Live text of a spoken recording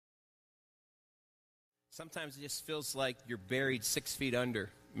Sometimes it just feels like you're buried 6 feet under.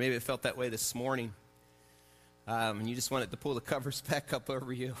 Maybe it felt that way this morning. And you just wanted to pull the covers back up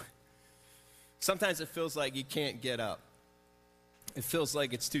over you. Sometimes it feels like you can't get up. It feels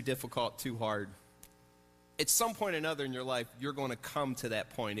like it's too difficult, too hard. At some point or another in your life, you're going to come to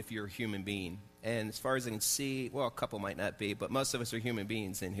that point if you're a human being. And as far as I can see, well, a couple might not be, but most of us are human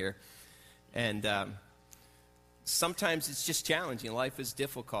beings in here. And sometimes it's just challenging. Life is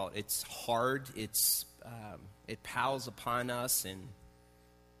difficult. It's hard. It piles upon us.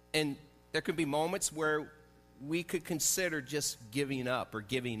 And there could be moments where we could consider just giving up or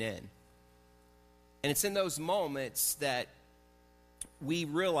giving in. And it's in those moments that we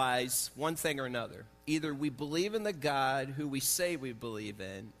realize one thing or another. Either we believe in the God who we say we believe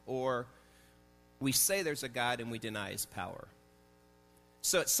in, or we say there's a God and we deny his power.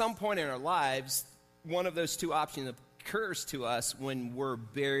 So at some point in our lives, one of those two options occurs to us when we're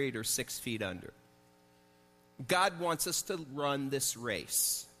buried or 6 feet under. God wants us to run this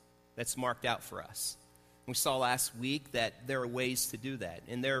race that's marked out for us. We saw last week that there are ways to do that,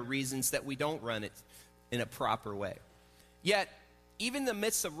 and there are reasons that we don't run it in a proper way. Yet, even in the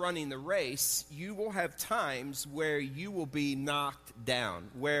midst of running the race, you will have times where you will be knocked down,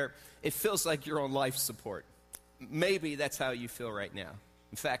 where it feels like you're on life support. Maybe that's how you feel right now.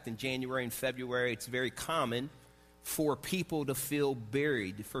 In fact, in January and February, it's very common for people to feel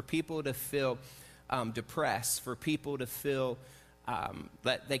buried, for people to feel depressed, for people to feel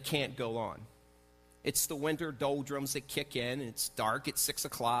that they can't go on. It's the winter doldrums that kick in, and it's dark at 6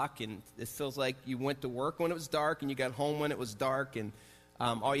 o'clock, and it feels like you went to work when it was dark, and you got home when it was dark, and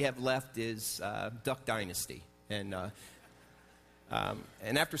all you have left is Duck Dynasty. And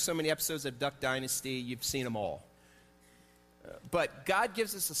after so many episodes of Duck Dynasty, you've seen them all. But God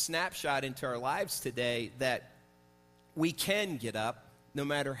gives us a snapshot into our lives today that we can get up no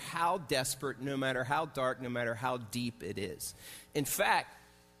matter how desperate, no matter how dark, no matter how deep it is. In fact,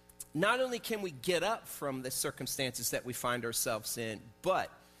 not only can we get up from the circumstances that we find ourselves in, but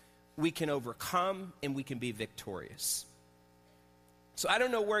we can overcome and we can be victorious. So I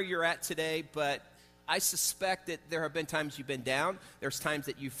don't know where you're at today, but I suspect that there have been times you've been down. There's times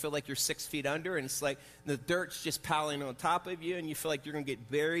that you feel like you're 6 feet under, and it's like the dirt's just piling on top of you, and you feel like you're going to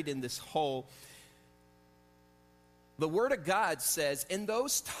get buried in this hole. The Word of God says in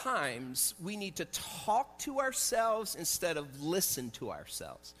those times, we need to talk to ourselves instead of listen to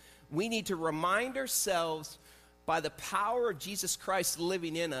ourselves. We need to remind ourselves by the power of Jesus Christ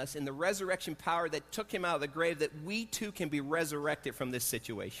living in us and the resurrection power that took him out of the grave that we too can be resurrected from this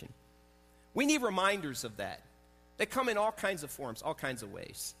situation. We need reminders of that. They come in all kinds of forms, all kinds of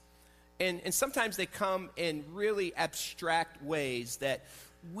ways. And sometimes they come in really abstract ways that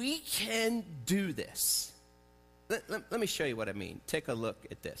we can do this. Let me show you what I mean. Take a look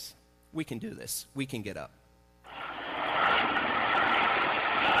at this. We can do this. We can get up.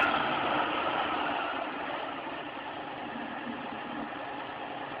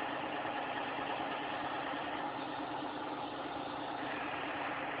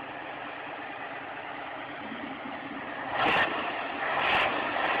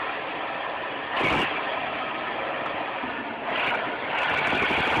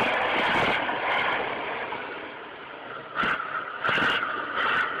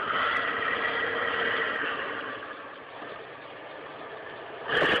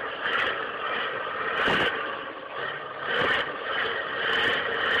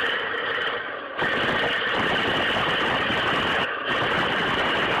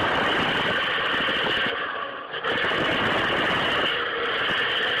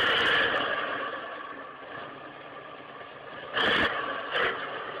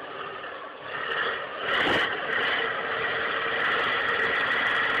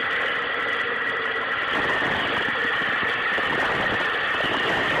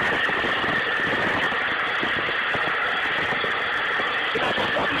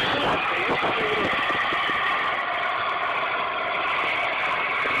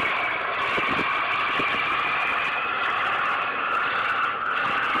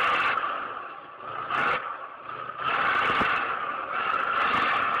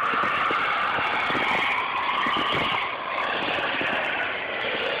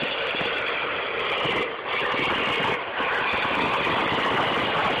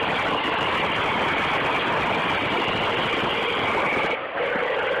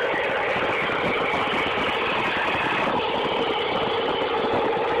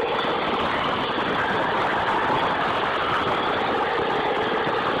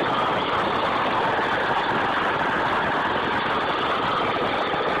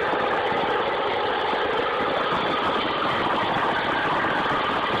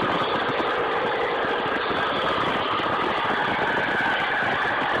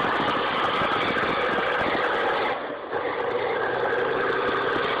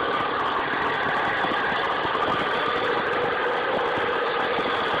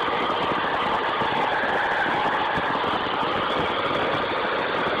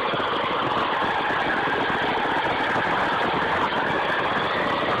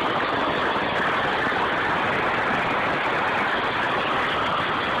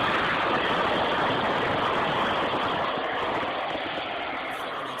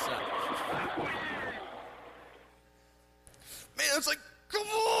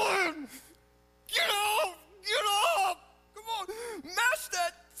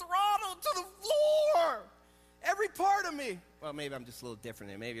 me. Well, maybe I'm just a little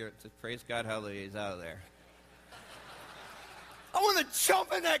different. Maybe you're just praise God, hallelujah, he's out of there. I want to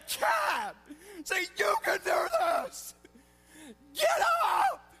jump in that cab. Say, you can do this. Get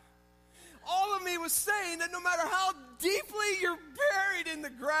up. All of me was saying that no matter how deeply you're buried in the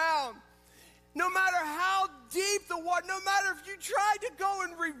ground, no matter how deep the water, no matter if you tried to go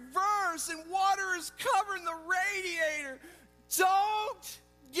in reverse and water is covering the radiator, don't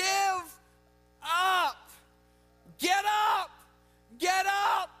give up. Get up. Get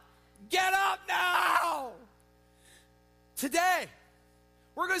up. Get up now. Today,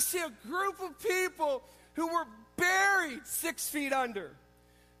 we're going to see a group of people who were buried 6 feet under,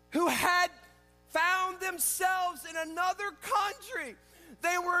 who had found themselves in another country.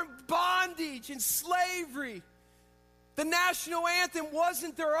 They were in bondage, in slavery. The national anthem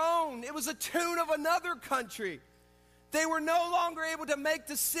wasn't their own. It was a tune of another country. They were no longer able to make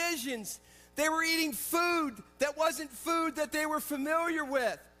decisions. They were eating food that wasn't food that they were familiar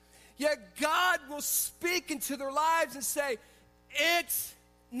with. Yet God will speak into their lives and say, it's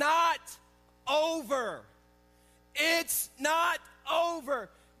not over. It's not over.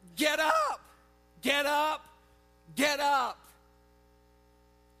 Get up. Get up. Get up.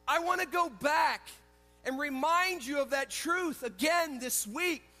 I want to go back and remind you of that truth again this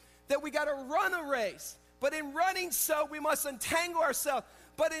week, that we got to run a race. But in running so, we must untangle ourselves.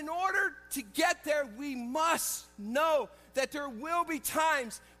 But in order to get there, we must know that there will be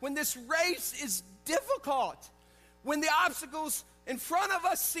times when this race is difficult, when the obstacles in front of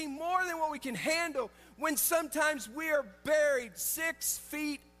us seem more than what we can handle, when sometimes we are buried 6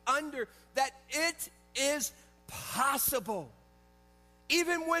 feet under, that it is possible,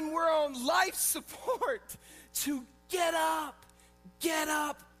 even when we're on life support, to get up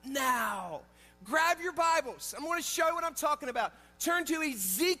now. Grab your Bibles. I'm going to show you what I'm talking about. Turn to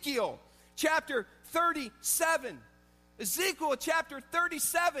Ezekiel chapter 37. Ezekiel chapter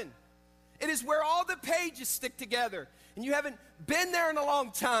 37. It is where all the pages stick together. And you haven't been there in a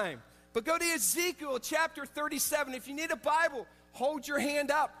long time. But go to Ezekiel chapter 37. If you need a Bible, hold your hand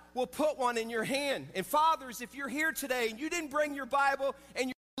up. We'll put one in your hand. And fathers, if you're here today and you didn't bring your Bible and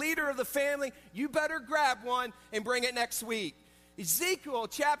you're the leader of the family, you better grab one and bring it next week. Ezekiel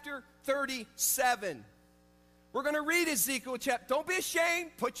chapter 37. We're going to read Ezekiel chapter. Don't be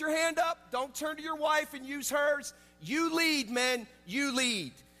ashamed. Put your hand up. Don't turn to your wife and use hers. You lead, men. You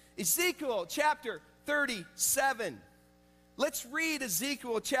lead. Ezekiel chapter 37. Let's read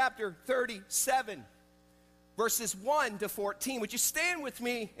Ezekiel chapter 37, verses 1 to 14. Would you stand with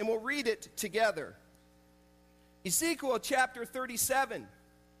me and we'll read it together? Ezekiel chapter 37,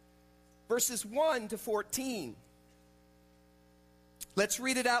 verses 1 to 14. Let's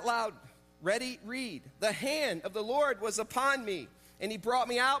read it out loud. Ready? Read. The hand of the Lord was upon me, and he brought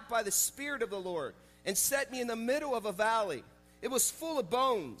me out by the Spirit of the Lord and set me in the middle of a valley. It was full of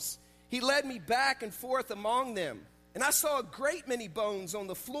bones. He led me back and forth among them, and I saw a great many bones on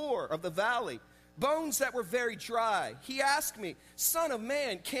the floor of the valley, bones that were very dry. He asked me, Son of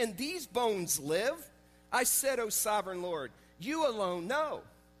man, can these bones live? I said, O sovereign Lord, you alone know.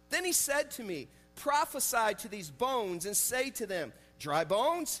 Then he said to me, prophesy to these bones and say to them, dry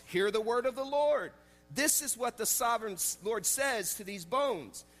bones, hear the word of the Lord. This is what the sovereign Lord says to these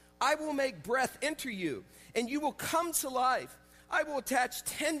bones. I will make breath enter you, and you will come to life. I will attach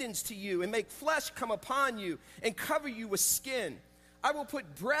tendons to you and make flesh come upon you and cover you with skin. I will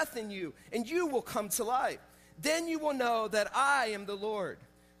put breath in you, and you will come to life. Then you will know that I am the Lord.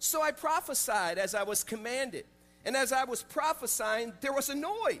 So I prophesied as I was commanded. And as I was prophesying, there was a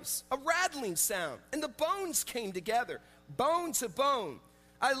noise, a rattling sound, and the bones came together, bone to bone.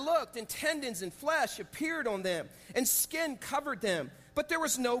 I looked, and tendons and flesh appeared on them, and skin covered them, but there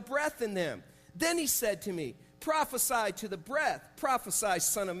was no breath in them. Then he said to me, prophesy to the breath, prophesy,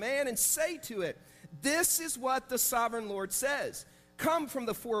 son of man, and say to it, this is what the sovereign Lord says. Come from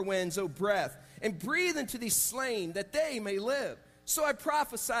the four winds, O breath, and breathe into these slain, that they may live. So I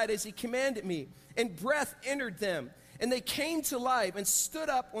prophesied as he commanded me, and breath entered them, and they came to life and stood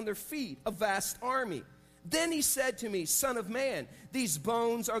up on their feet, a vast army. Then he said to me, Son of man, these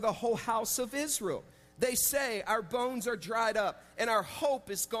bones are the whole house of Israel. They say, our bones are dried up, and our hope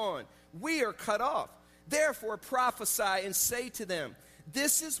is gone. We are cut off. Therefore prophesy and say to them,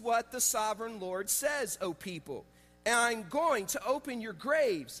 this is what the sovereign Lord says, O people. And I'm going to open your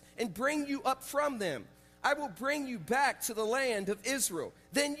graves and bring you up from them. I will bring you back to the land of Israel.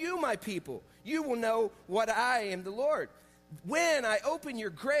 Then you, my people, you will know what I am the Lord. When I open your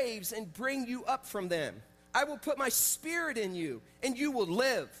graves and bring you up from them, I will put my spirit in you, and you will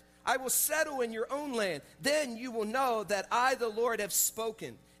live. I will settle in your own land. Then you will know that I, the Lord, have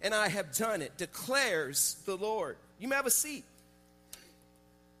spoken, and I have done it, declares the Lord. You may have a seat.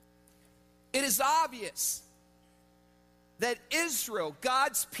 It is obvious that Israel,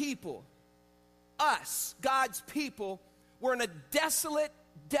 God's people, us, God's people, were in a desolate,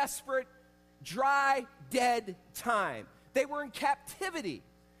 desperate, dry, dead time. They were in captivity.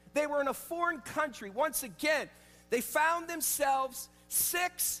 They were in a foreign country. Once again, they found themselves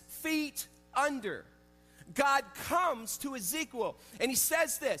 6 feet under. God comes to Ezekiel and he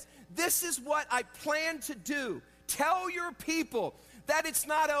says this is what I plan to do. Tell your people that it's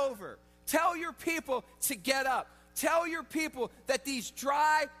not over. Tell your people to get up. Tell your people that these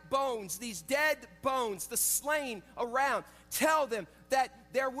dry bones, these dead bones, the slain around, tell them that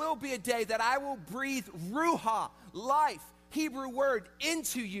there will be a day that I will breathe ruha, life, Hebrew word,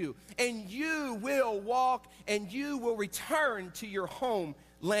 into you, and you will walk and you will return to your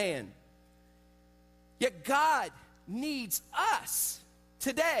homeland. Yet God needs us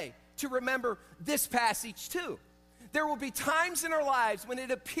today to remember this passage too. There will be times in our lives when it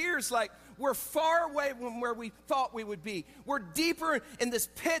appears like we're far away from where we thought we would be. We're deeper in this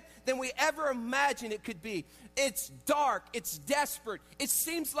pit than we ever imagined it could be. It's dark. It's desperate. It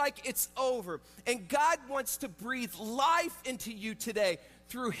seems like it's over. And God wants to breathe life into you today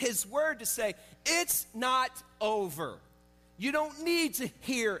through his word to say, it's not over. You don't need to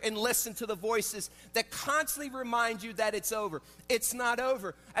hear and listen to the voices that constantly remind you that it's over. It's not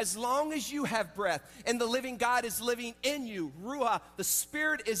over. As long as you have breath and the living God is living in you, Ruah, the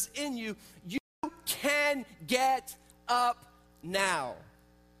Spirit is in you, you can get up now.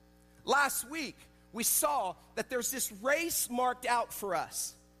 Last week, we saw that there's this race marked out for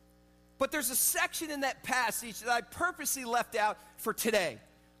us. But there's a section in that passage that I purposely left out for today.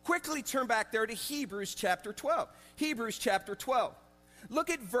 Quickly turn back there to Hebrews chapter 12. Hebrews chapter 12.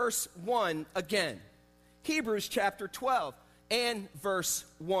 Look at verse 1 again. Hebrews chapter 12 and verse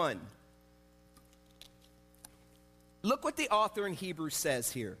 1. Look what the author in Hebrews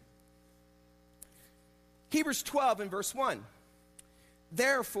says here. Hebrews 12 and verse 1.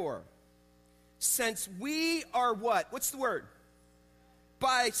 Therefore, since we are what? What's the word?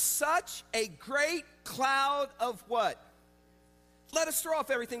 By such a great cloud of what? Let us throw off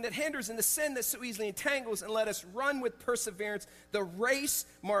everything that hinders and the sin that so easily entangles, and let us run with perseverance the race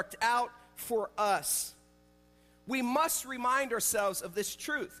marked out for us. We must remind ourselves of this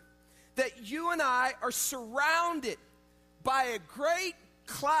truth, that you and I are surrounded by a great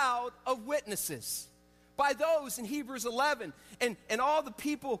cloud of witnesses, by those in Hebrews 11 and all the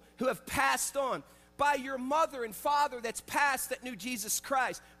people who have passed on, by your mother and father that's passed that knew Jesus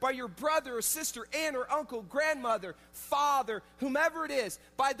Christ, by your brother or sister, aunt or uncle, grandmother, father, whomever it is,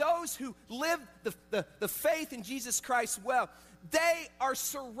 by those who lived the faith in Jesus Christ well. They are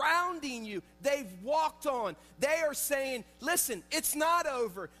surrounding you. They've walked on. They are saying, listen, it's not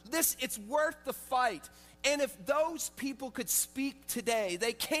over. It's worth the fight. And if those people could speak today,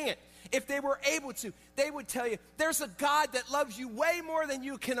 they can't. If they were able to, they would tell you, there's a God that loves you way more than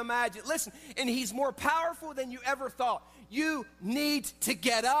you can imagine. Listen, and he's more powerful than you ever thought. You need to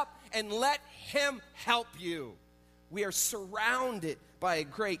get up and let him help you. We are surrounded by a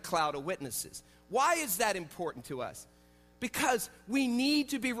great cloud of witnesses. Why is that important to us? Because we need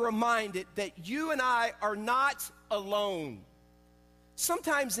to be reminded that you and I are not alone.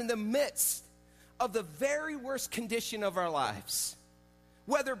 Sometimes in the midst of the very worst condition of our lives,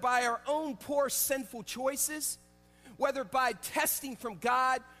 whether by our own poor sinful choices, whether by testing from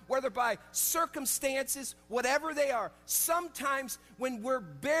God, whether by circumstances, whatever they are, sometimes when we're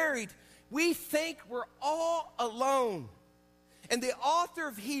buried, we think we're all alone. And the author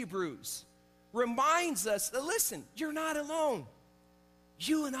of Hebrews reminds us that, listen, you're not alone.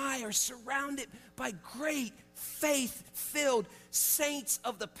 You and I are surrounded by great faith-filled saints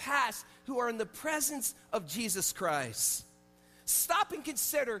of the past who are in the presence of Jesus Christ. Stop and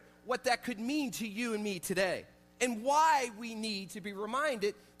consider what that could mean to you and me today, and why we need to be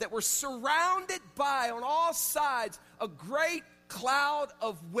reminded that we're surrounded by, on all sides, a great cloud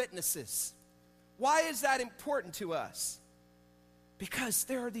of witnesses. Why is that important to us? Because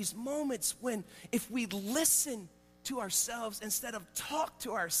there are these moments when, if we listen to ourselves instead of talk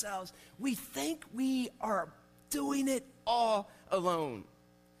to ourselves, we think we are doing it all alone.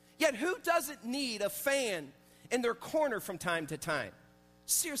 Yet who doesn't need a fan in their corner from time to time?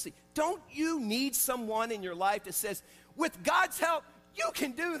 Seriously, don't you need someone in your life that says, with God's help, you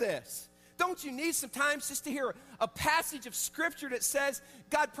can do this? Don't you need sometimes just to hear a passage of scripture that says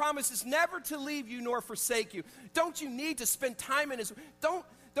God promises never to leave you nor forsake you? Don't you need to spend time in his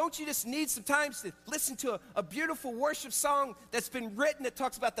don't you just need sometimes to listen to a beautiful worship song that's been written that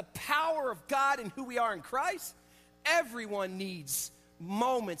talks about the power of God and who we are in Christ? Everyone needs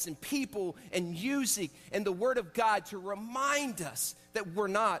moments and people and music and the Word of God to remind us that we're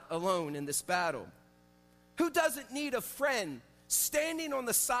not alone in this battle. Who doesn't need a friend standing on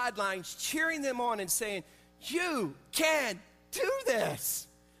the sidelines, cheering them on and saying, you can do this.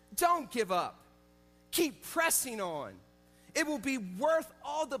 Don't give up. Keep pressing on. It will be worth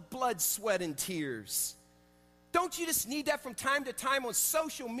all the blood, sweat, and tears. Don't you just need that from time to time on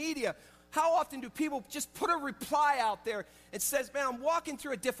social media? How often do people just put a reply out there and says, man, I'm walking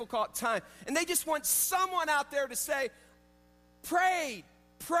through a difficult time. And they just want someone out there to say,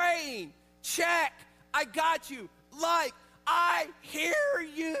 praying, check, I got you. Like, I hear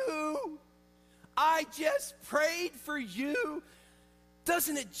you. I just prayed for you.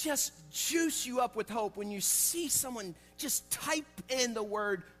 Doesn't it just juice you up with hope when you see someone just type in the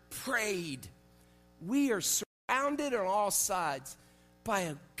word prayed? We are surrounded on all sides by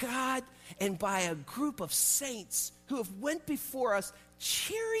a God and by a group of saints who have went before us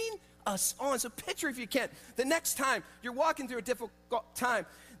cheering us on. So picture, if you can, the next time you're walking through a difficult time,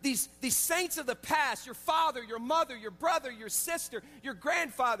 these saints of the past, your father, your mother, your brother, your sister, your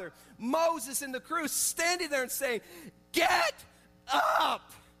grandfather, Moses and the crew standing there and saying, get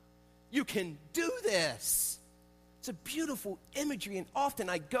up. You can do this. It's a beautiful imagery, and often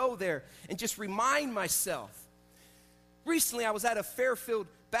I go there and just remind myself. Recently, I was at a Fairfield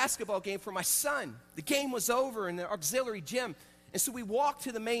basketball game for my son. The game was over in the auxiliary gym, and so we walked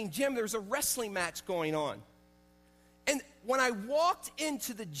to the main gym. There was a wrestling match going on. And when I walked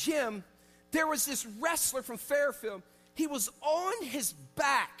into the gym, there was this wrestler from Fairfield. He was on his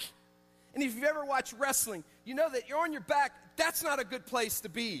back. And if you've ever watched wrestling, you know that you're on your back, that's not a good place to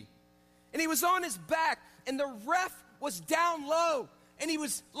be. And he was on his back, and the ref was down low, and he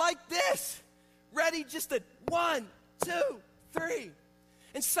was like this, ready just to 1, 2, 3.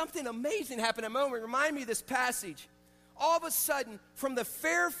 And something amazing happened at a moment. Remind me of this passage. All of a sudden, from the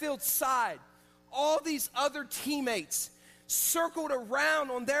Fairfield side, all these other teammates circled around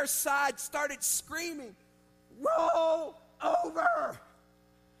on their side, started screaming, roll over,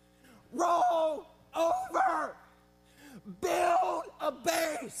 roll over, build a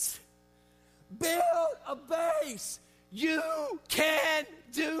base, build a base. You can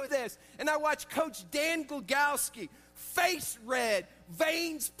do this. And I watched Coach Dan Glogowski, face red,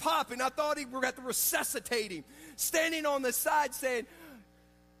 veins popping. I thought he were going to resuscitate him, standing on the side saying,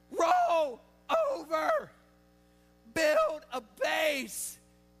 roll over, build a base.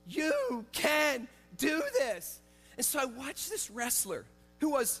 You can do this. And so I watched this wrestler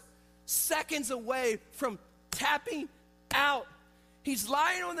who was seconds away from tapping out. He's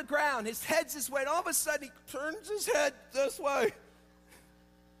lying on the ground. His head's this way. And all of a sudden, he turns his head this way.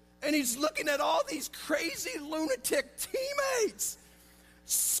 And he's looking at all these crazy lunatic teammates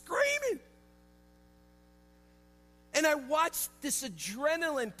screaming. And I watched this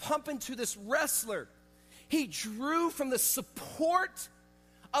adrenaline pump into this wrestler. He drew from the support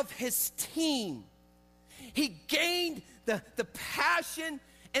of his team. He gained the passion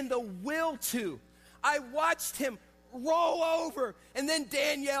and the will to. I watched him roll over, and then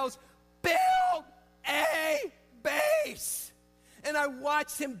Dan yells, build a base. And I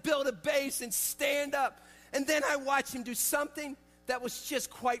watched him build a base and stand up. And then I watched him do something that was just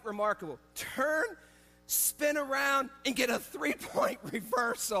quite remarkable. Turn, spin around, and get a 3-point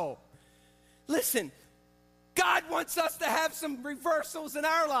reversal. Listen, God wants us to have some reversals in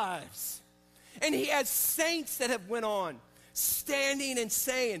our lives. And he has saints that have went on, standing and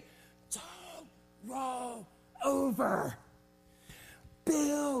saying, don't roll over.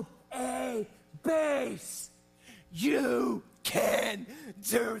 Build a base. You can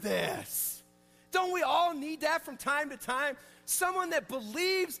do this. Don't we all need that from time to time? Someone that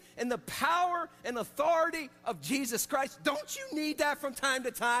believes in the power and authority of Jesus Christ. Don't you need that from time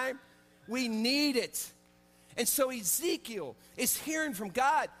to time? We need it. And so Ezekiel is hearing from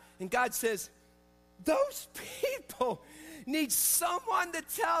God, and God says, those people need someone to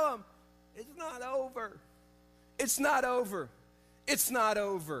tell them, it's not over. It's not over. It's not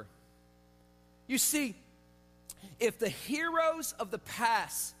over. You see, if the heroes of the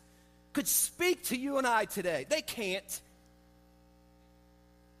past could speak to you and I today, they can't.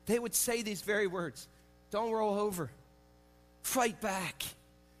 They would say these very words. Don't roll over. Fight back.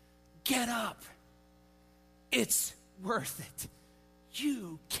 Get up. It's worth it.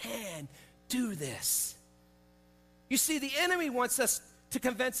 You can do this. You see, the enemy wants us to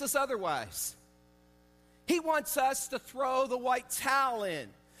convince us otherwise. He wants us to throw the white towel in.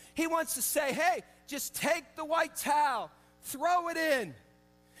 He wants to say, hey, just take the white towel, throw it in.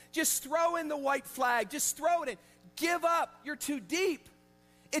 Just throw in the white flag. Just throw it in. Give up. You're too deep.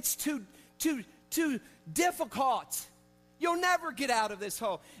 It's too difficult. You'll never get out of this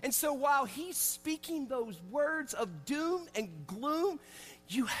hole. And so while he's speaking those words of doom and gloom,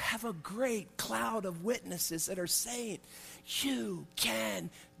 you have a great cloud of witnesses that are saying, you can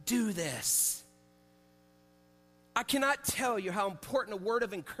do this. I cannot tell you how important a word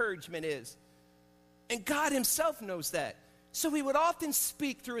of encouragement is. And God himself knows that. So he would often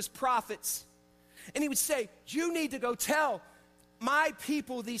speak through his prophets. And he would say, you need to go tell my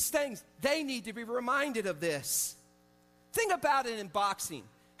people these things. They need to be reminded of this. Think about it in boxing.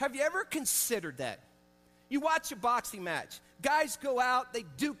 Have you ever considered that? You watch a boxing match. Guys go out, they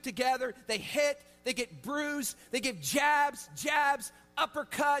duke together, they hit, they get bruised, they give jabs,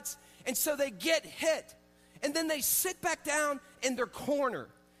 uppercuts, and so they get hit. And then they sit back down in their corner.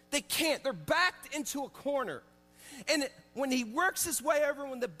 They can't. They're backed into a corner. And when he works his way over,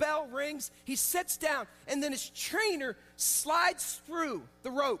 when the bell rings, he sits down, and then his trainer slides through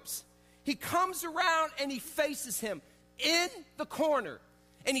the ropes. He comes around, and he faces him in the corner.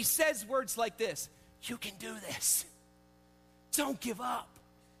 And he says words like this, you can do this. Don't give up.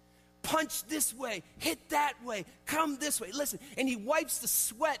 Punch this way, hit that way, come this way. Listen, and he wipes the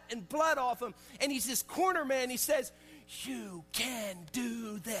sweat and blood off him, and he's this corner man. He says, you can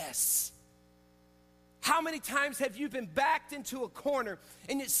do this. How many times have you been backed into a corner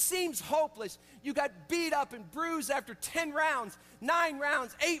and it seems hopeless? You got beat up and bruised after 10 rounds, 9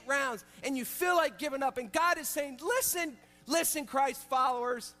 rounds, 8 rounds, and you feel like giving up. And God is saying, listen, Christ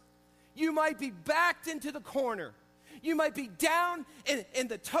followers, you might be backed into the corner. You might be down in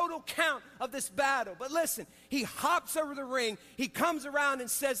the total count of this battle. But listen, he hops over the ring. He comes around and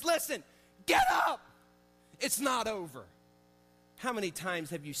says, listen, get up. It's not over. How many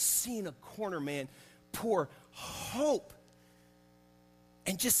times have you seen a corner man pour hope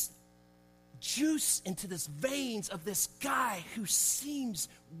and just juice into the veins of this guy who seems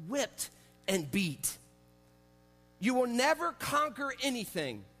whipped and beat? You will never conquer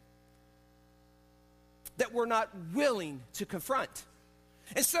anything that we're not willing to confront.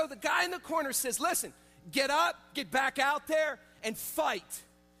 And so the guy in the corner says, listen, get up, get back out there, and fight.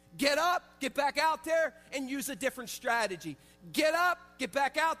 Get up, get back out there, and use a different strategy. Get up, get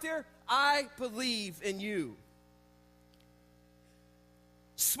back out there. I believe in you.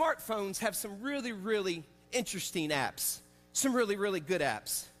 Smartphones have some really, really interesting apps. Some really, really good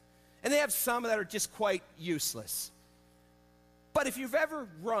apps. And they have some that are just quite useless. But if you've ever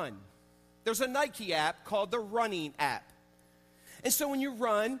run, there's a Nike app called the Running app. And so when you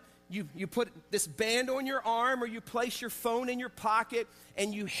run, you put this band on your arm or you place your phone in your pocket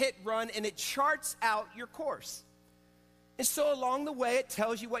and you hit run and it charts out your course. And so along the way, it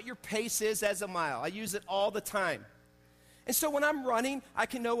tells you what your pace is as a mile. I use it all the time. And so when I'm running, I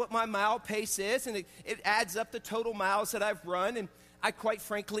can know what my mile pace is, and it adds up the total miles that I've run, and I quite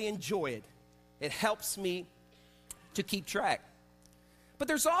frankly enjoy it. It helps me to keep track. But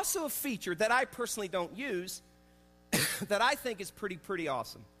there's also a feature that I personally don't use that I think is pretty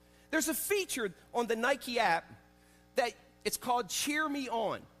awesome. There's a feature on the Nike app that it's called Cheer Me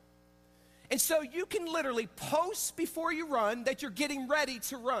On. And so you can literally post before you run that you're getting ready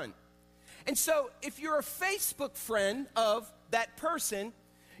to run. And so if you're a Facebook friend of that person,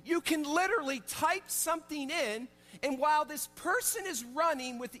 you can literally type something in, and while this person is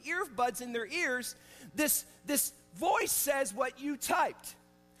running with earbuds in their ears, this voice says what you typed.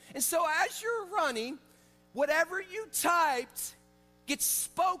 And so as you're running, whatever you typed gets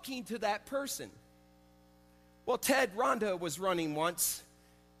spoken to that person. Well, Ted Ronda was running once,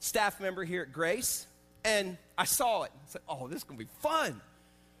 staff member here at Grace, and I saw it. I said, oh, this is going to be fun.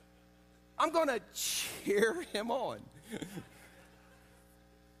 I'm going to cheer him on.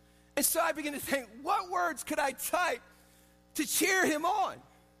 And so I began to think, what words could I type to cheer him on?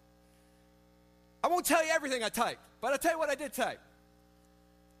 I won't tell you everything I typed, but I'll tell you what I did type.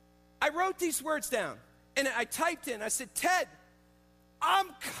 I wrote these words down, and I typed in, I said, Ted, I'm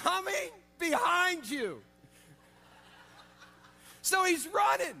coming behind you. So he's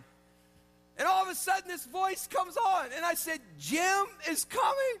running, and all of a sudden this voice comes on, and I said, Jim is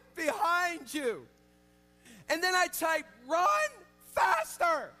coming behind you. And then I typed, run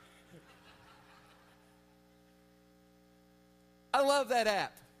faster. I love that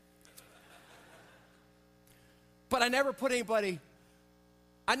app. But I never put anybody,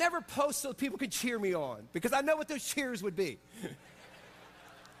 I never post so people could cheer me on, because I know what those cheers would be.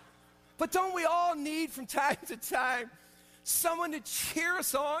 But don't we all need from time to time someone to cheer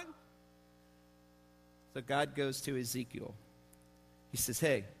us on? So God goes to Ezekiel. He says,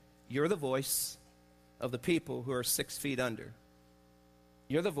 hey, you're the voice of the people who are 6 feet under.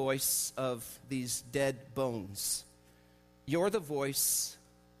 You're the voice of these dead bones. You're the voice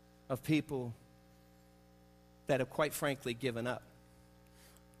of people that have quite frankly given up.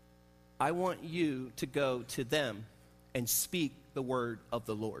 I want you to go to them and speak the word of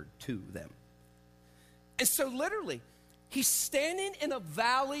the Lord to them. And so literally, he's standing in a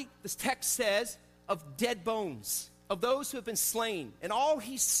valley, this text says, of dead bones, of those who have been slain. And all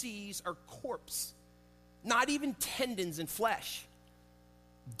he sees are corpse, not even tendons and flesh.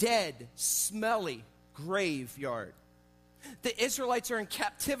 Dead, smelly graveyard. The Israelites are in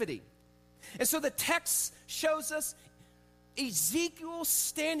captivity. And so the text shows us Ezekiel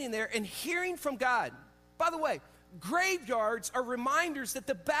standing there and hearing from God. By the way, graveyards are reminders that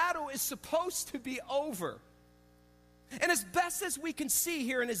the battle is supposed to be over. And as best as we can see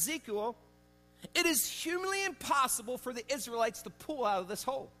here in Ezekiel, it is humanly impossible for the Israelites to pull out of this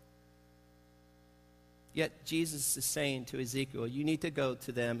hole. Yet Jesus is saying to Ezekiel, you need to go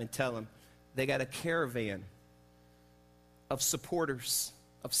to them and tell them they got a caravan of supporters,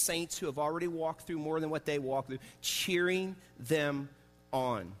 of saints who have already walked through more than what they walked through, cheering them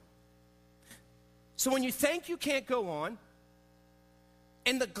on. So when you think you can't go on,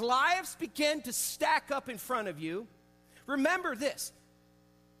 and the Goliaths begin to stack up in front of you, remember this: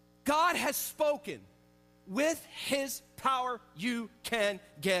 God has spoken. With his power, you can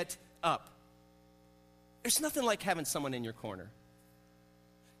get up. There's nothing like having someone in your corner.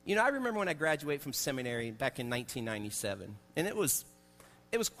 You know, I remember when I graduated from seminary back in 1997, and it was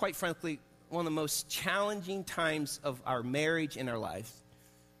quite frankly one of the most challenging times of our marriage and our life.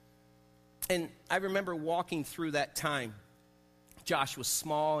 And I remember walking through that time. Josh was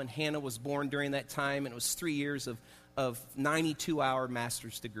small, and Hannah was born during that time, and it was 3 years of 92-hour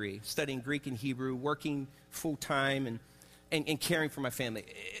master's degree, studying Greek and Hebrew, working full-time, and caring for my family.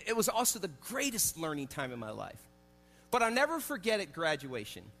 It was also the greatest learning time in my life. But I'll never forget at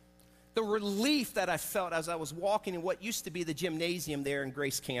graduation, the relief that I felt as I was walking in what used to be the gymnasium there in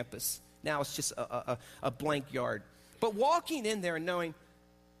Grace Campus. Now it's just a blank yard. But walking in there and knowing,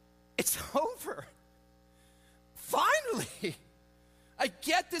 it's over. Finally, I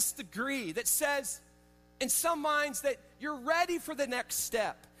get this degree that says, in some minds, that you're ready for the next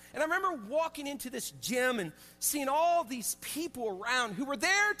step. And I remember walking into this gym and seeing all these people around who were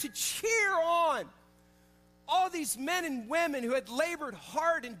there to cheer on all these men and women who had labored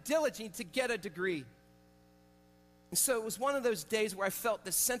hard and diligently to get a degree. And so it was one of those days where I felt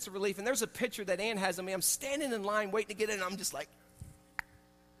this sense of relief. And there's a picture that Ann has of me. I'm standing in line waiting to get in, and I'm just like,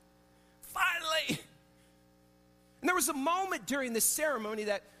 finally. And there was a moment during this ceremony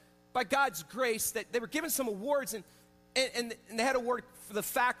that, by God's grace, that they were given some awards, and they had an award for the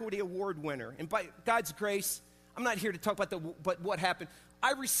faculty award winner. And by God's grace, I'm not here to talk about what happened.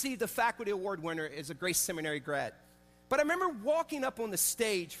 I received the faculty award winner as a Grace Seminary grad. But I remember walking up on the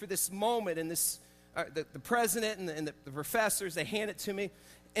stage for this moment, and the president and the professors, they handed it to me,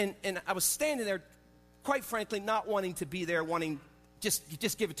 and I was standing there, quite frankly, not wanting to be there, wanting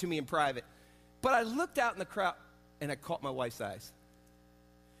just give it to me in private. But I looked out in the crowd, and I caught my wife's eyes.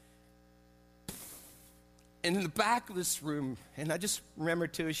 And in the back of this room, and I just remember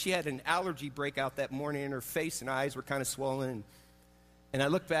too, she had an allergy breakout that morning, and her face and eyes were kind of swollen. And I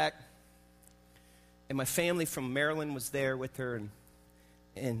looked back, and my family from Maryland was there with her,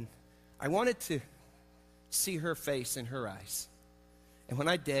 and I wanted to see her face and her eyes. And when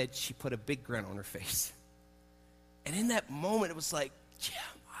I did, she put a big grin on her face. And in that moment, it was like, Jim,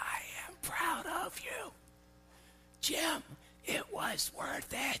 I am proud of you. Jim, it was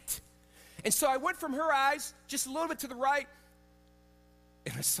worth it. And so I went from her eyes just a little bit to the right,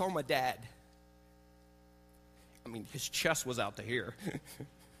 and I saw my dad. I mean, his chest was out to here.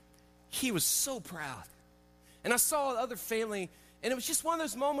 He was so proud. And I saw the other family, and it was just one of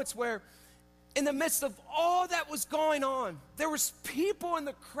those moments where, in the midst of all that was going on, there was people in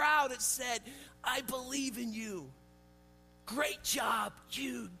the crowd that said, I believe in you. Great job,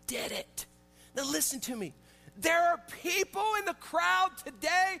 you did it. Now listen to me. There are people in the crowd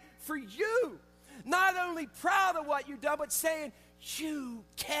today for you, not only proud of what you've done, but saying, you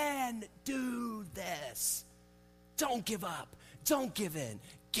can do this. Don't give up. Don't give in.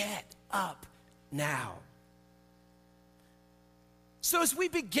 Get up now. So as we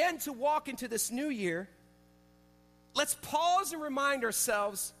begin to walk into this new year, let's pause and remind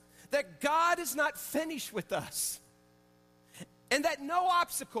ourselves that God is not finished with us, and that no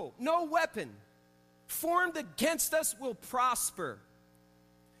obstacle, no weapon formed against us will prosper.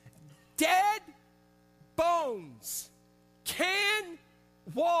 Dead bones can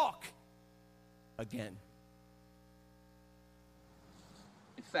walk again.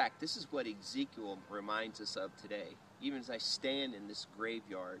 In fact, this is what Ezekiel reminds us of today, even as I stand in this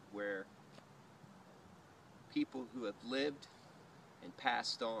graveyard where people who have lived and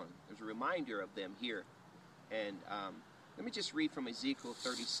passed on, there's a reminder of them here And let me just read from Ezekiel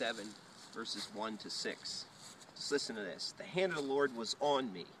 37, verses 1 to 6. Just listen to this. The hand of the Lord was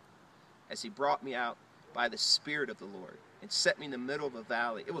on me as he brought me out by the Spirit of the Lord and set me in the middle of a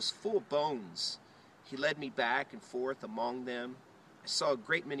valley. It was full of bones. He led me back and forth among them. I saw a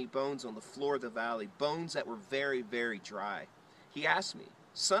great many bones on the floor of the valley, bones that were very, very dry. He asked me,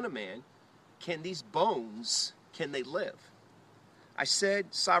 Son of man, can these bones, can they live? I said,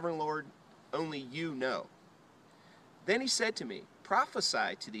 Sovereign Lord, only you know. Then he said to me,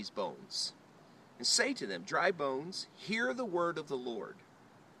 prophesy to these bones and say to them, dry bones, hear the word of the Lord.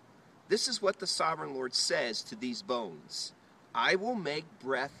 This is what the Sovereign Lord says to these bones. I will make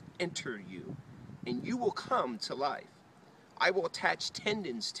breath enter you, and you will come to life. I will attach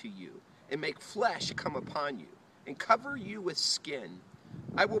tendons to you and make flesh come upon you and cover you with skin.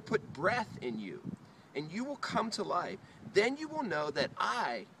 I will put breath in you, and you will come to life. Then you will know that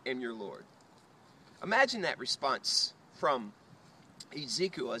I am your Lord. Imagine that response from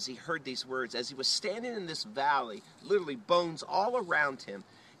Ezekiel as he heard these words, as he was standing in this valley, literally bones all around him.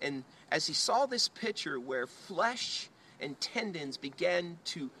 And as he saw this picture where flesh and tendons began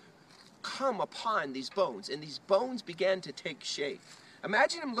to come upon these bones, and these bones began to take shape.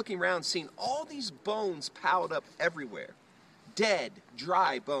 Imagine him looking around, seeing all these bones piled up everywhere. Dead,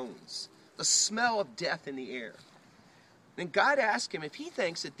 dry bones. The smell of death in the air. Then God asked him if he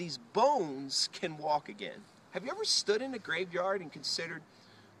thinks that these bones can walk again. Have you ever stood in a graveyard and considered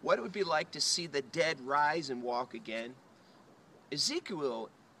what it would be like to see the dead rise and walk again? Ezekiel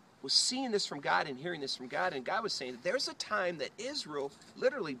was seeing this from God and hearing this from God, and God was saying that there's a time that Israel,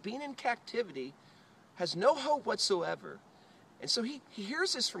 literally being in captivity, has no hope whatsoever. And so he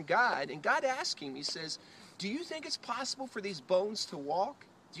hears this from God, and God asks him, he says, do you think it's possible for these bones to walk?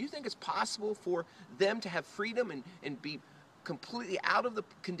 Do you think it's possible for them to have freedom and be completely out of the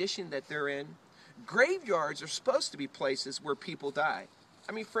condition that they're in? Graveyards are supposed to be places where people die.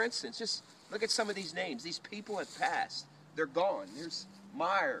 I mean, for instance, just look at some of these names. These people have passed. They're gone. There's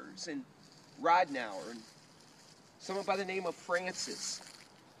Myers and Rodnauer and someone by the name of Francis.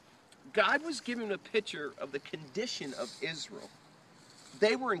 God was giving a picture of the condition of Israel.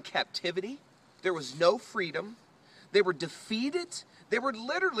 They were in captivity. There was no freedom. They were defeated. They were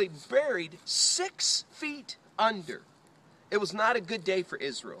literally buried 6 feet under. It was not a good day for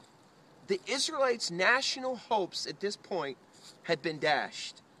Israel. The Israelites' national hopes at this point had been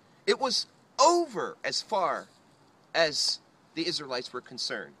dashed. It was over as far as the Israelites were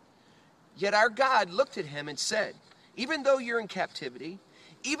concerned. Yet our God looked at him and said, even though you're in captivity,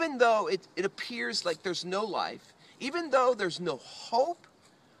 even though it appears like there's no life, even though there's no hope,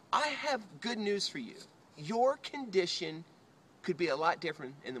 I have good news for you. Your condition could be a lot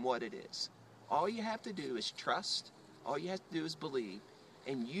different than what it is. All you have to do is trust. All you have to do is believe.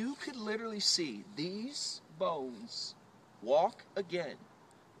 And you could literally see these bones walk again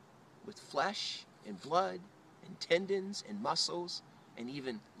with flesh and blood and tendons and muscles and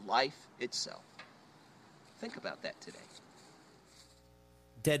even life itself. Think about that today.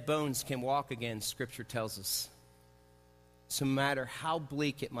 Dead bones can walk again, Scripture tells us. So no matter how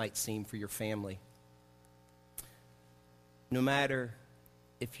bleak it might seem for your family, no matter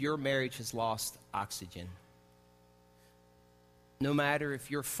if your marriage has lost oxygen, no matter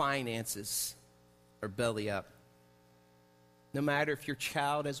if your finances are belly up, no matter if your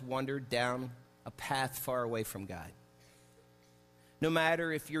child has wandered down a path far away from God, no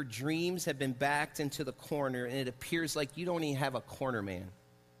matter if your dreams have been backed into the corner and it appears like you don't even have a corner man,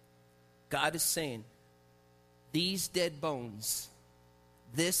 God is saying, these dead bones,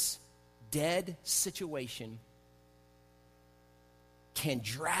 this dead situation can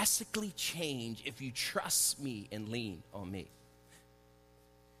drastically change if you trust me and lean on me.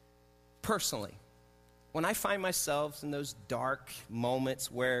 Personally, when I find myself in those dark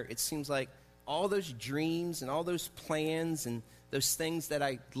moments where it seems like all those dreams and all those plans and those things that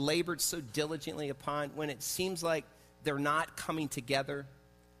I labored so diligently upon, when it seems like they're not coming together,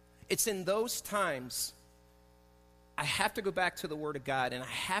 it's in those times I have to go back to the Word of God, and I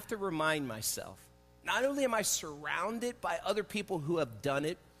have to remind myself, not only am I surrounded by other people who have done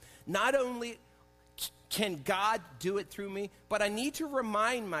it, not only can God do it through me, but I need to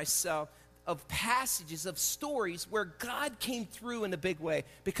remind myself of passages, of stories where God came through in a big way,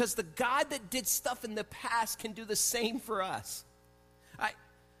 because the God that did stuff in the past can do the same for us.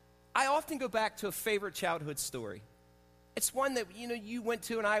 I often go back to a favorite childhood story. It's one that, you went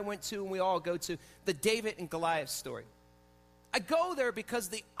to and I went to and we all go to, the David and Goliath story. I go there because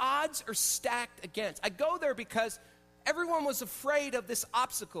the odds are stacked against. I go there because everyone was afraid of this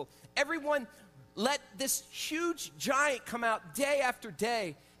obstacle. Everyone let this huge giant come out day after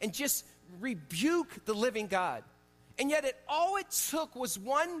day and just rebuke the living God. And yet all it took was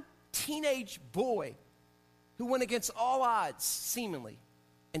one teenage boy who went against all odds, seemingly,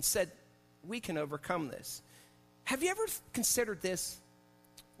 and said, we can overcome this. Have you ever considered this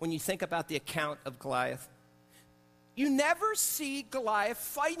when you think about the account of Goliath? You never see Goliath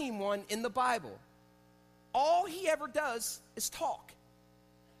fighting one in the Bible. All he ever does is talk.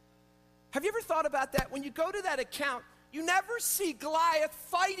 Have you ever thought about that? When you go to that account, you never see Goliath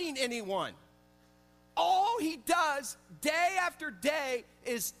fighting anyone. All he does day after day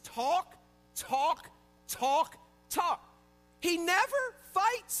is talk, talk, talk, talk. He never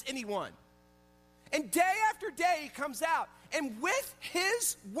fights anyone. And day after day he comes out, and with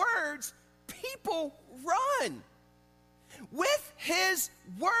his words, people run. With his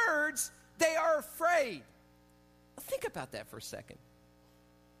words, they are afraid. Think about that for a second.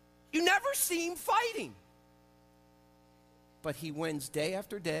 You never see him fighting. But he wins day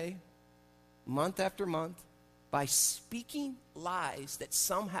after day, month after month, by speaking lies that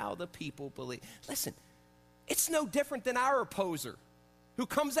somehow the people believe. Listen, it's no different than our opposer who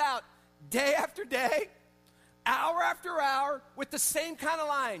comes out day after day, hour after hour, with the same kind of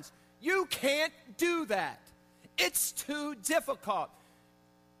lines. You can't do that. It's too difficult.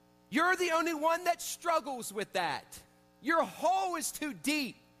 You're the only one that struggles with that. Your hole is too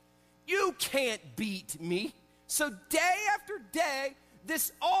deep. You can't beat me. So day after day,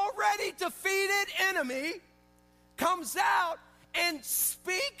 this already defeated enemy comes out and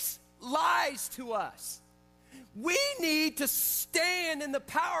speaks lies to us. We need to stand in the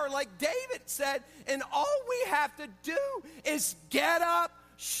power like David said, and all we have to do is get up,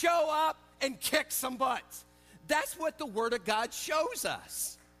 show up, and kick some butts. That's what the Word of God shows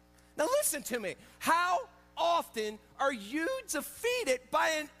us. Now listen to me. How often are you defeated by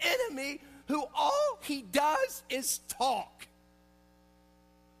an enemy who all he does is talk?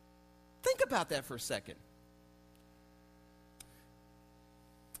 Think about that for a second.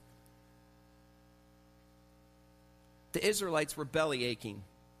 The Israelites were belly aching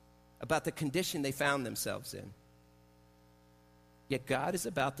about the condition they found themselves in. Yet God is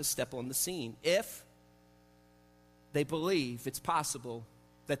about to step on the scene if they believe it's possible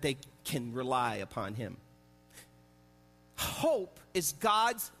that they can rely upon him. Hope is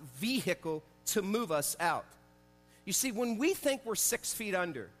God's vehicle to move us out. You see, when we think we're 6 feet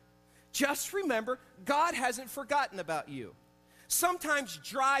under, just remember, God hasn't forgotten about you. Sometimes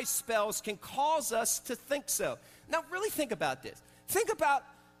dry spells can cause us to think so. Now, really think about this. Think about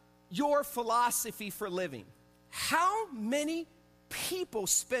your philosophy for living. How many people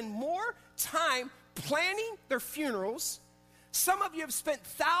spend more time planning their funerals? Some of you have spent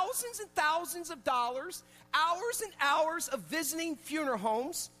thousands and thousands of dollars, hours and hours of visiting funeral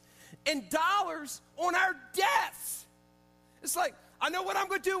homes, and dollars on our deaths. It's like, I know what I'm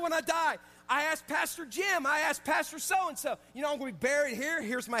going to do when I die. I asked Pastor Jim, I asked Pastor so-and-so, I'm going to be buried here.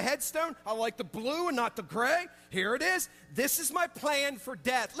 Here's my headstone. I like the blue and not the gray. Here it is. This is my plan for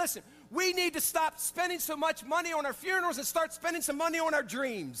death. Listen, we need to stop spending so much money on our funerals and start spending some money on our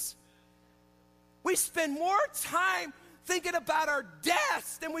dreams. We spend more time thinking about our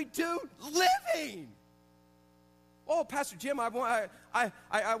deaths than we do living. Oh, Pastor Jim, I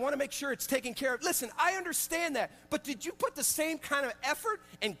want to make sure it's taken care of. Listen, I understand that, but did you put the same kind of effort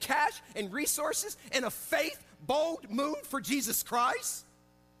and cash and resources in a faith, bold move for Jesus Christ?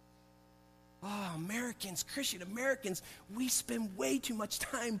 Oh, Americans, Christian Americans, we spend way too much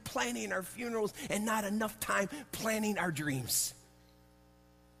time planning our funerals and not enough time planning our dreams.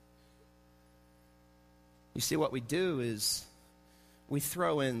 You see, what we do is we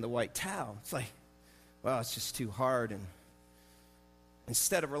throw in the white towel. It's like, well, it's just too hard. And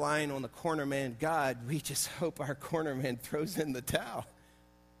instead of relying on the corner man God, we just hope our corner man throws in the towel.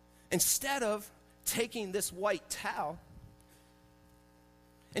 Instead of taking this white towel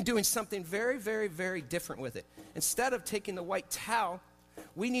and doing something very, very, very different with it. Instead of taking the white towel,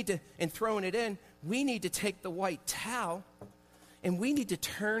 and throwing it in, we need to take the white towel and we need to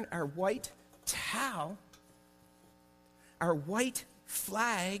turn our white towel, our white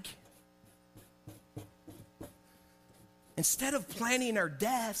flag, instead of planning our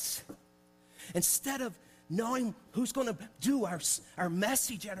deaths, instead of knowing who's going to do our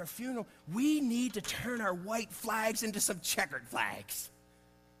message at our funeral, we need to turn our white flags into some checkered flags.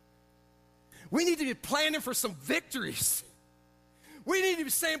 We need to be planning for some victories. We need to be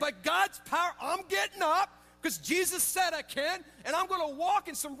saying, by God's power, I'm getting up because Jesus said I can, and I'm going to walk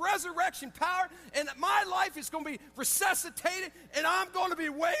in some resurrection power, and my life is going to be resuscitated, and I'm going to be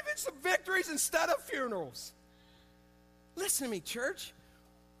waving some victories instead of funerals. Listen to me, church.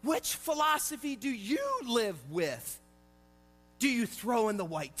 Which philosophy do you live with? Do you throw in the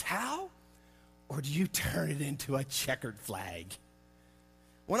white towel, or do you turn it into a checkered flag?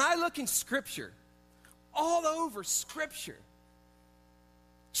 When I look in Scripture, all over Scripture,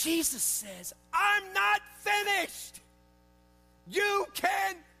 Jesus says, I'm not finished. You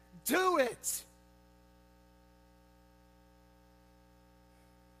can do it.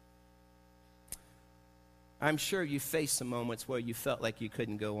 I'm sure you faced some moments where you felt like you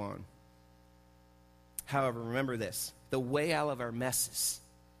couldn't go on. However, remember this, the way out of our messes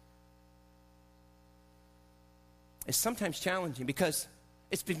is sometimes challenging because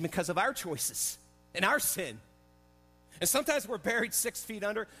it's been because of our choices and our sin. And sometimes we're buried 6 feet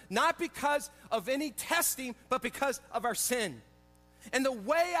under, not because of any testing, but because of our sin. And the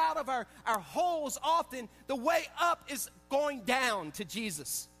way out of our holes often, the way up is going down to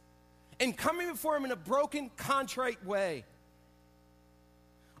Jesus and coming before him in a broken, contrite way.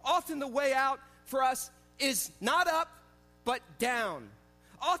 Often the way out for us is not up, but down.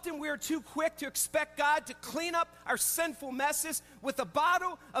 Often we are too quick to expect God to clean up our sinful messes with a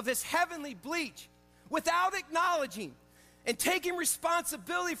bottle of his heavenly bleach without acknowledging and taking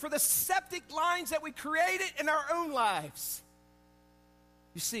responsibility for the septic lines that we created in our own lives.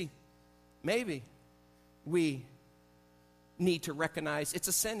 You see, maybe we need to recognize it's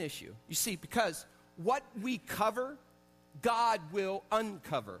a sin issue. You see, because what we cover, God will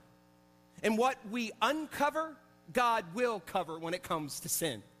uncover. And what we uncover, God will cover when it comes to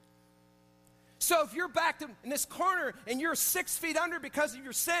sin. So if you're back in this corner and you're 6 feet under because of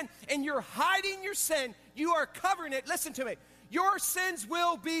your sin and you're hiding your sin, you are covering it. Listen to me. Your sins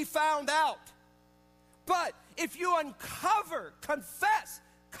will be found out. But if you uncover, confess,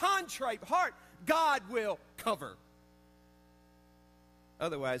 contrite heart, God will cover.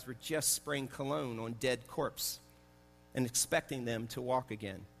 Otherwise, we're just spraying cologne on dead corpse and expecting them to walk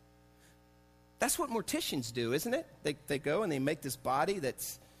again. That's what morticians do, isn't it? They go and they make this body that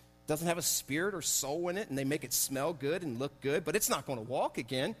doesn't have a spirit or soul in it, and they make it smell good and look good, but it's not going to walk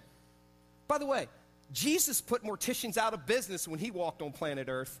again. By the way, Jesus put morticians out of business when he walked on planet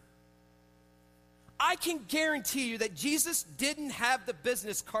Earth. I can guarantee you that Jesus didn't have the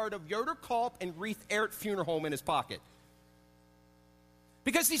business card of Yoder Kalp and Reith Errett Funeral Home in his pocket.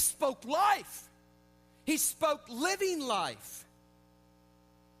 Because he spoke life. He spoke living life.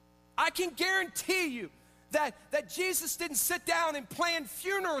 I can guarantee you that Jesus didn't sit down and plan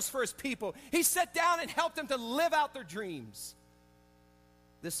funerals for his people. He sat down and helped them to live out their dreams.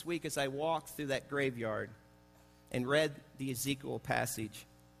 This week as I walked through that graveyard and read the Ezekiel passage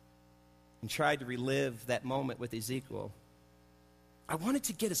and tried to relive that moment with Ezekiel, I wanted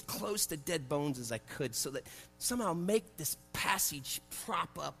to get as close to dead bones as I could so that somehow make this passage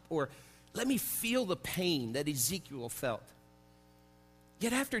prop up or let me feel the pain that Ezekiel felt.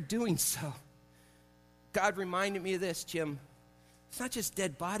 Yet after doing so, God reminded me of this, Jim. It's not just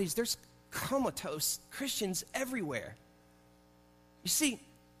dead bodies. There's comatose Christians everywhere. You see,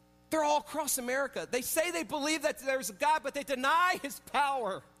 they're all across America. They say they believe that there's a God, but they deny his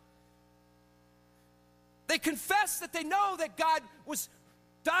power. They confess that they know that God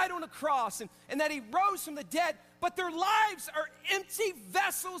died on the cross and that he rose from the dead, but their lives are empty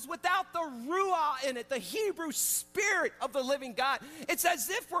vessels without the ruah in it, the Hebrew spirit of the living God. It's as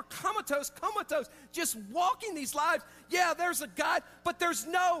if we're comatose, just walking these lives. Yeah, there's a God, but there's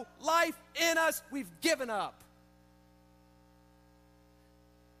no life in us. We've given up.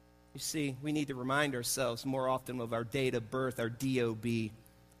 You see, we need to remind ourselves more often of our date of birth, our DOB,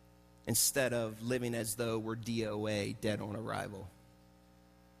 instead of living as though we're DOA, dead on arrival.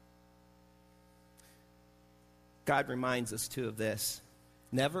 God reminds us, too, of this.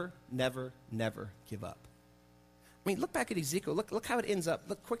 Never, never, never give up. I mean, look back at Ezekiel. Look how it ends up.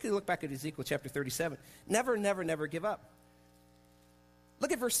 Quickly look back at Ezekiel chapter 37. Never, never, never give up.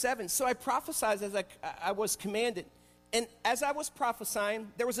 Look at verse 7. So I prophesied as I was commanded. And as I was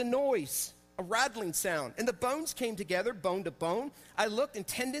prophesying, there was a noise, a rattling sound. And the bones came together, bone to bone. I looked, and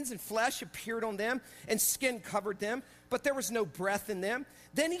tendons and flesh appeared on them, and skin covered them. But there was no breath in them.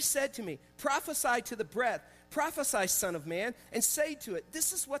 Then he said to me, prophesy to the breath. Prophesy, son of man, and say to it,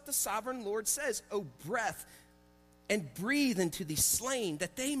 this is what the sovereign Lord says, O breath, and breathe into the slain,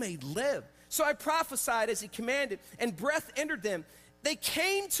 that they may live. So I prophesied as he commanded, and breath entered them. They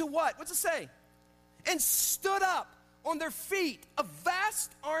came to what? What's it say? And stood up on their feet, a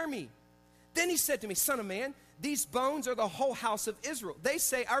vast army. Then he said to me, son of man, these bones are the whole house of Israel. They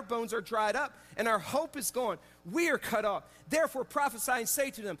say our bones are dried up, and our hope is gone. We are cut off. Therefore prophesy and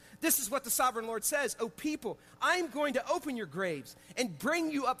say to them, this is what the sovereign Lord says, O people, I am going to open your graves and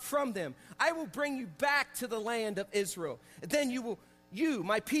bring you up from them. I will bring you back to the land of Israel. Then you,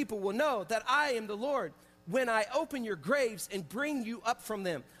 my people, will know that I am the Lord when I open your graves and bring you up from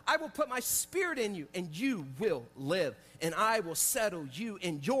them. I will put my spirit in you, and you will live, and I will settle you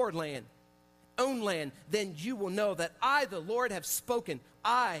in your land, own land. Then you will know that I, the Lord, have spoken.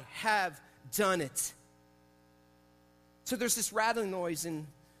 I have done it. So there's this rattling noise, and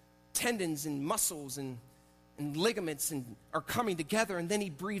tendons and muscles and ligaments are coming together, and then he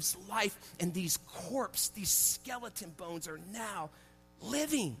breathes life, and these skeleton bones are now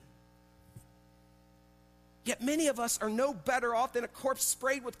living. Yet many of us are no better off than a corpse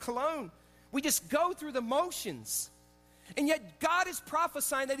sprayed with cologne. We just go through the motions. And yet God is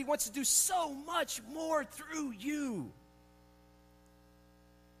prophesying that he wants to do so much more through you.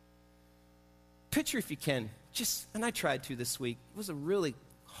 Picture, if you can, and I tried to this week. It was a really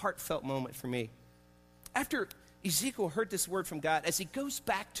heartfelt moment for me. After Ezekiel heard this word from God, as he goes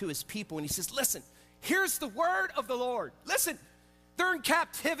back to his people and he says, listen, here's the word of the Lord. Listen, they're in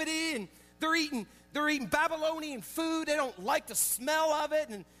captivity and they're eating Babylonian food. They don't like the smell of it,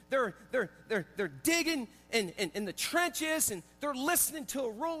 and they're digging in the trenches, and they're listening to a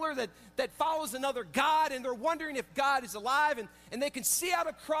ruler that follows another god, and they're wondering if God is alive, and they can see out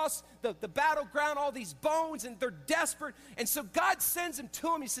across the battleground all these bones, and they're desperate. And so God sends them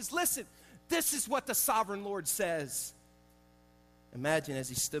to him. He says, listen, this is what the sovereign Lord says. Imagine as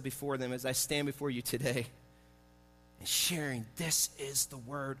he stood before them, as I stand before you today, and sharing, this is the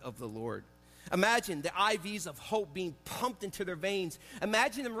word of the Lord. Imagine the IVs of hope being pumped into their veins.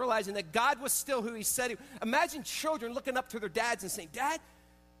 Imagine them realizing that God was still who he said he was. Imagine children looking up to their dads and saying, Dad,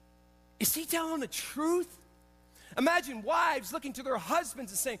 is he telling the truth? Imagine wives looking to their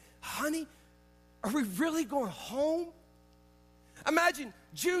husbands and saying, honey, are we really going home? Imagine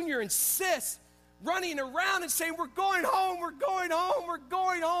Junior and Sis running around and saying, we're going home, we're going home, we're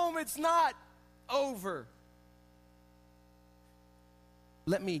going home. It's not over.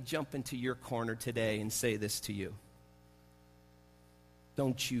 Let me jump into your corner today and say this to you.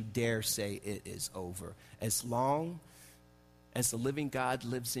 Don't you dare say it is over. As long as the living God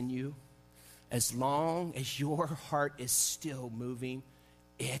lives in you, as long as your heart is still moving,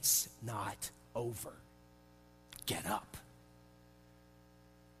 it's not over. Get up.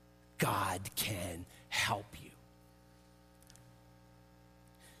 God can help you.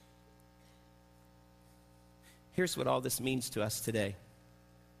 Here's what all this means to us today.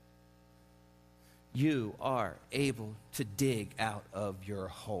 You are able to dig out of your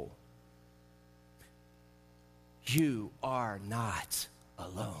hole. You are not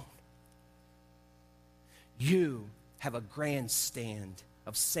alone. You have a grandstand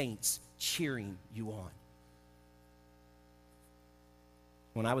of saints cheering you on.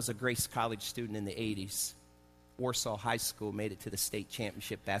 When I was a Grace College student in the 80s, Warsaw High School made it to the state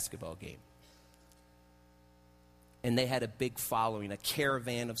championship basketball game. And they had a big following, a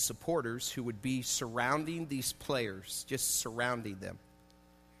caravan of supporters who would be surrounding these players, just surrounding them.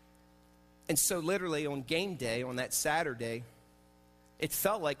 And so literally on game day, on that Saturday, it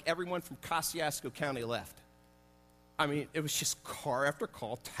felt like everyone from Kosciuszko County left. I mean, it was just car after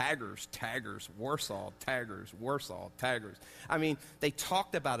call, taggers, Warsaw, taggers. I mean, they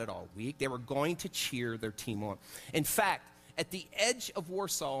talked about it all week. They were going to cheer their team on. In fact, at the edge of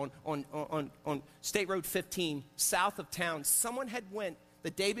Warsaw on State Road 15, south of town, someone had went the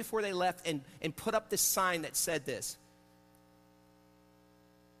day before they left and put up this sign that said this: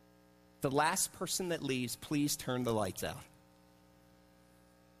 the last person that leaves, please turn the lights out.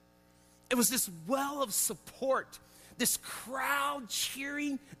 It was this well of support, this crowd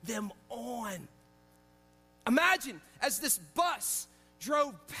cheering them on. Imagine as this bus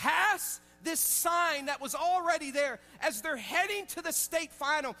drove past this sign that was already there, as they're heading to the state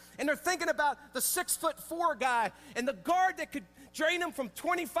final, and they're thinking about the 6'4" guy and the guard that could drain them from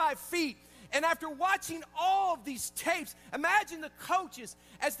 25 feet. And after watching all of these tapes, imagine the coaches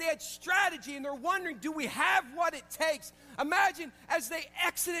as they had strategy and they're wondering, do we have what it takes? Imagine as they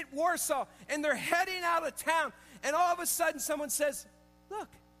exited Warsaw and they're heading out of town, and all of a sudden someone says, look.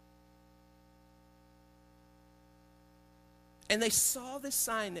 And they saw this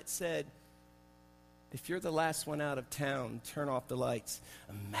sign that said, if you're the last one out of town, turn off the lights.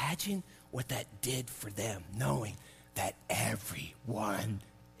 Imagine what that did for them, knowing that everyone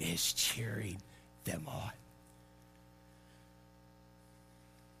is cheering them on.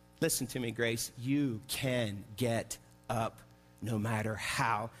 Listen to me, Grace. You can get up no matter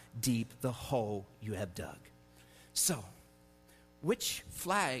how deep the hole you have dug. So, which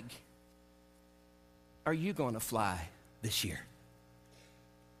flag are you going to fly this year?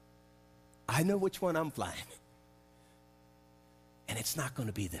 I know which one I'm flying. And it's not going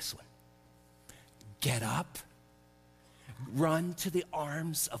to be this one. Get up. Run to the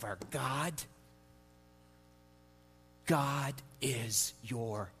arms of our God. God is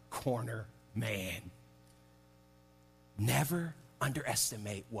your corner man. Never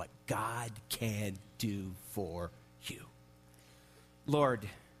underestimate what God can do for you. Lord,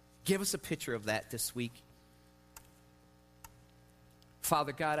 give us a picture of that this week.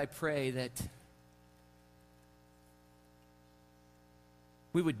 Father God, I pray that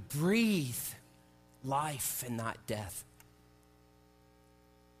we would breathe life and not death.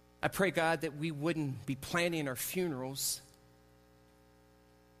 I pray, God, that we wouldn't be planning our funerals,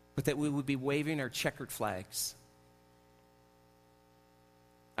 but that we would be waving our checkered flags.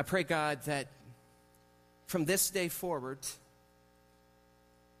 I pray, God, that from this day forward,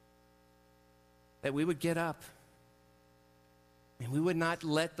 that we would get up and we would not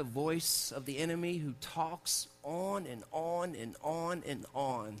let the voice of the enemy who talks on and on and on and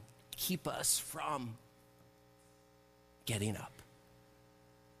on keep us from getting up.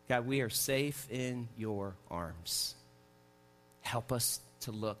 God, we are safe in your arms. Help us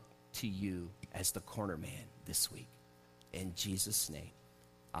to look to you as the corner man this week. In Jesus' name,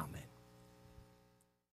 amen.